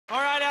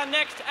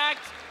next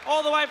act,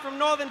 all the way from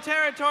Northern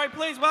Territory,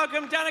 please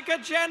welcome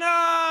Danica Jenner!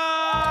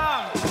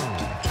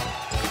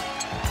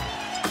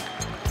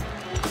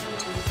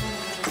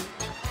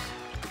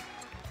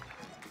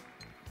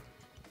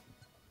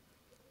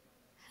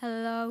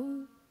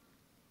 Hello,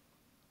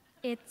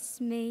 it's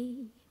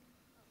me.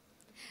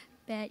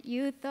 Bet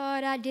you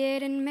thought I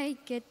didn't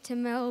make it to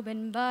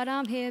Melbourne, but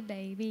I'm here,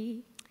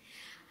 baby.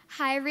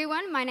 Hi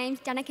everyone, my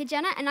name's Danica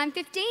Jenner and I'm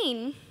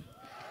 15.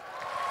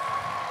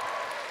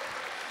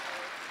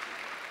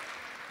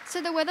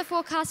 So the weather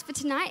forecast for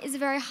tonight is a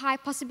very high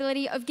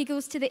possibility of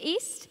giggles to the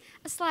east,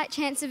 a slight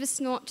chance of a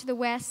snort to the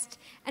west,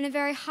 and a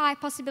very high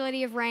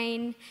possibility of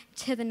rain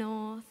to the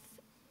north.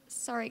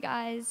 Sorry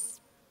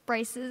guys,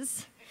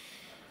 braces.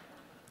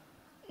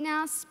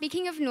 Now,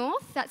 speaking of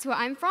north, that's where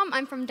I'm from.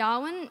 I'm from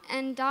Darwin,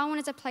 and Darwin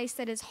is a place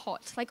that is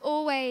hot, like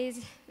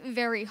always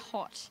very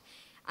hot.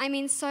 I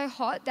mean so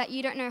hot that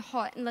you don't know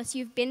hot unless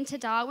you've been to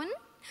Darwin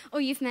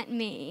or you've met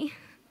me.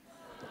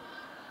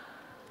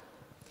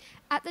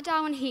 At the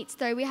Darwin Heats,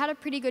 though, we had a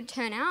pretty good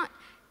turnout.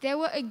 There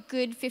were a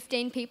good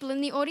 15 people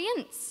in the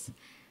audience.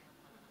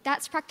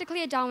 That's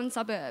practically a Darwin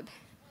suburb.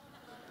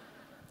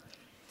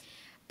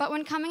 But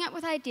when coming up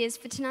with ideas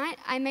for tonight,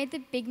 I made the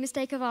big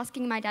mistake of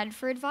asking my dad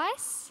for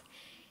advice.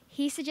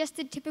 He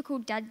suggested typical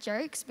dad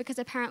jokes because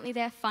apparently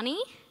they're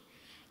funny.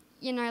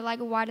 You know, like,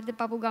 why did the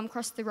bubblegum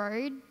cross the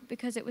road?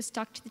 Because it was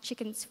stuck to the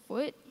chicken's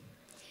foot.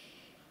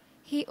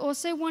 He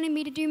also wanted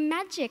me to do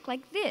magic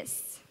like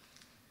this.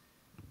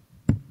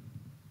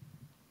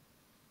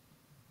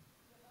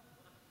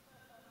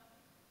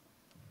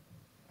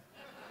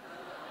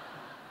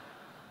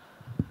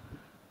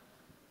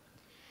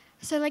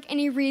 So like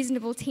any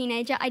reasonable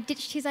teenager, I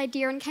ditched his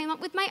idea and came up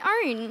with my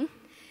own.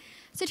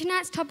 So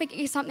tonight's topic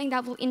is something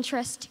that will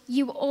interest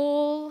you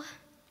all,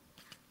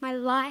 my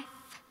life.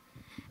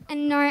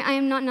 And no, I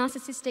am not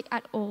narcissistic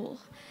at all.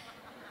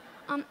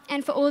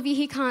 And for all of you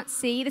who can't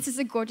see, this is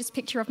a gorgeous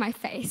picture of my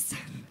face.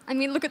 I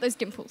mean, look at those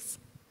dimples.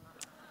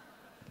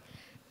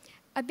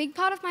 A big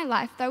part of my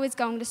life, though, is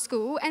going to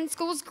school, and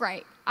school's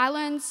great. I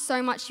learned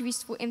so much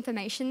useful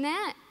information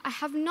there. I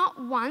have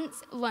not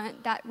once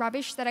learnt that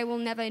rubbish that I will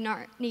never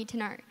need to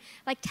know,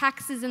 like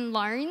taxes and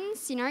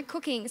loans, you know,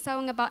 cooking,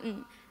 sewing a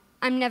button.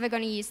 I'm never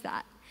going to use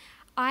that.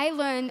 I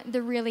learned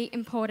the really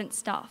important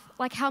stuff,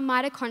 like how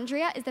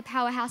mitochondria is the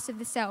powerhouse of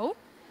the cell,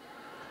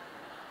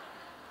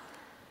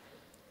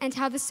 and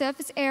how the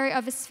surface area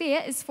of a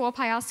sphere is 4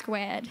 pi r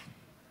squared.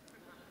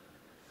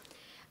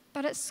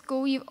 But at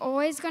school, you're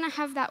always going to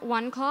have that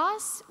one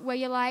class where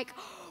you're like,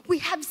 oh, we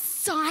have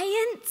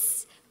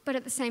science, but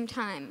at the same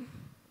time,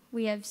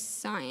 we have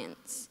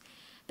science.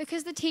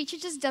 Because the teacher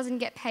just doesn't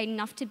get paid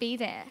enough to be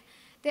there.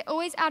 They're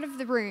always out of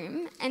the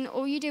room, and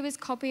all you do is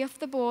copy off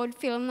the board,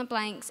 fill in the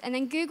blanks, and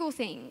then Google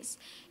things.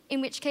 In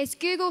which case,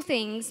 Google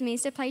things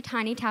means to play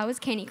Tiny Towers,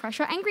 Candy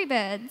Crush, or Angry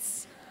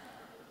Birds.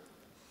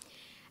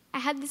 I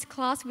had this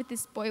class with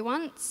this boy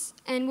once,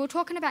 and we were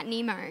talking about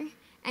Nemo,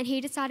 and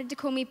he decided to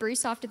call me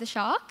Bruce after the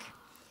shark.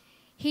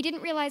 He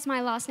didn't realise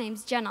my last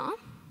name's Jenner,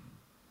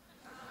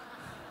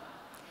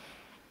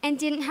 and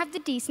didn't have the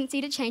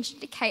decency to change it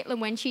to Caitlin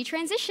when she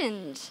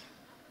transitioned.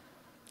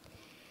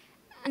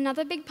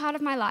 Another big part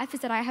of my life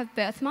is that I have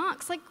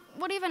birthmarks. Like,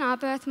 what even are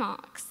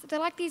birthmarks? They're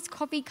like these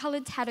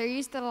coffee-coloured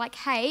tattoos that are like,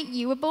 hey,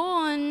 you were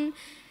born.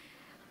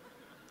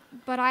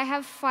 But I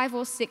have 5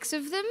 or 6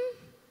 of them.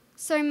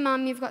 So,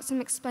 Mum, you've got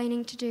some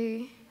explaining to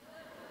do.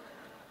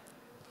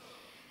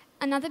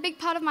 Another big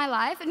part of my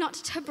life, not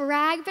to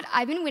brag, but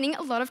I've been winning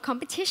a lot of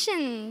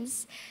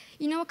competitions.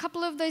 You know, a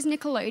couple of those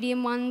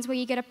Nickelodeon ones where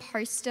you get a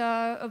poster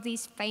of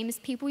these famous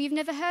people you've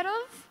never heard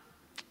of?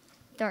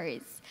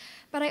 Those.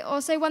 But I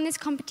also won this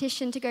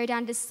competition to go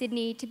down to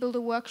Sydney to build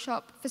a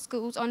workshop for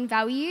schools on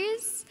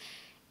values.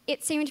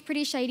 It seemed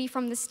pretty shady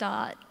from the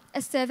start. A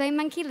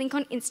SurveyMonkey link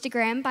on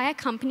Instagram by a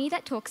company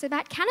that talks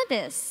about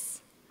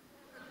cannabis.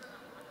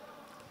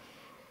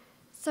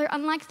 So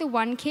unlike the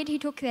one kid who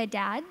took their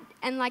dad,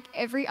 and like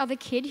every other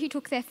kid who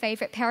took their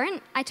favourite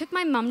parent, I took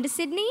my mum to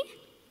Sydney.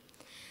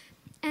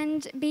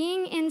 And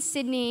being in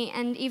Sydney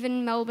and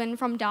even Melbourne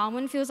from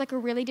Darwin feels like a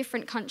really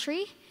different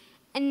country.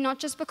 And not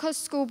just because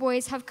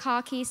schoolboys have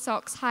khaki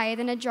socks higher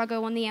than a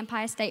druggo on the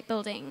Empire State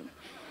Building.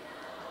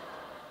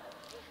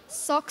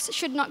 Socks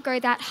should not go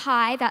that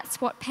high, that's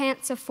what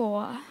pants are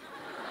for.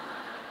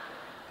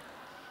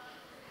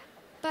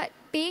 But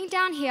being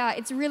down here,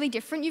 it's really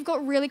different. You've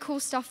got really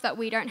cool stuff that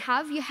we don't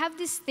have. You have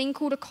this thing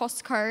called a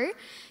Costco.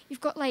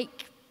 You've got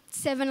like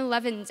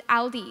 7-Elevens,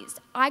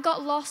 Aldi's. I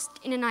got lost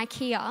in an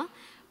IKEA,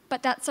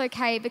 but that's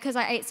okay because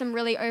I ate some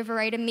really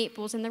overrated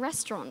meatballs in the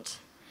restaurant.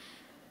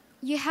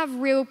 You have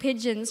real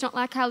pigeons, not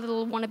like our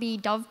little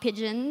wannabe dove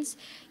pigeons.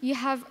 You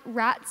have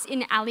rats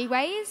in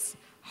alleyways,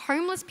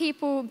 homeless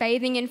people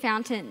bathing in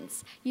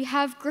fountains. You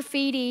have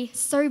graffiti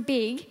so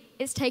big,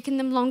 it's taken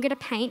them longer to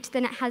paint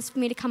than it has for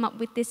me to come up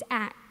with this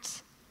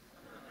act.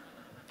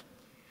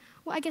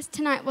 Well, I guess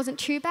tonight wasn't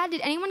too bad.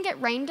 Did anyone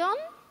get rained on?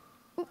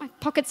 Oh, my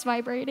pocket's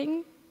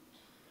vibrating.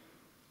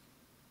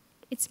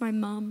 It's my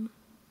mum.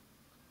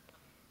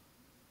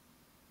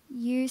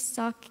 You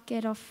suck,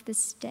 get off the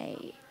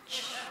stage.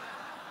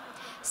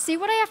 See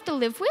what I have to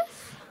live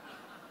with?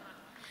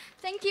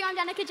 Thank you, I'm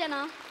Danica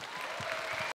Jenner.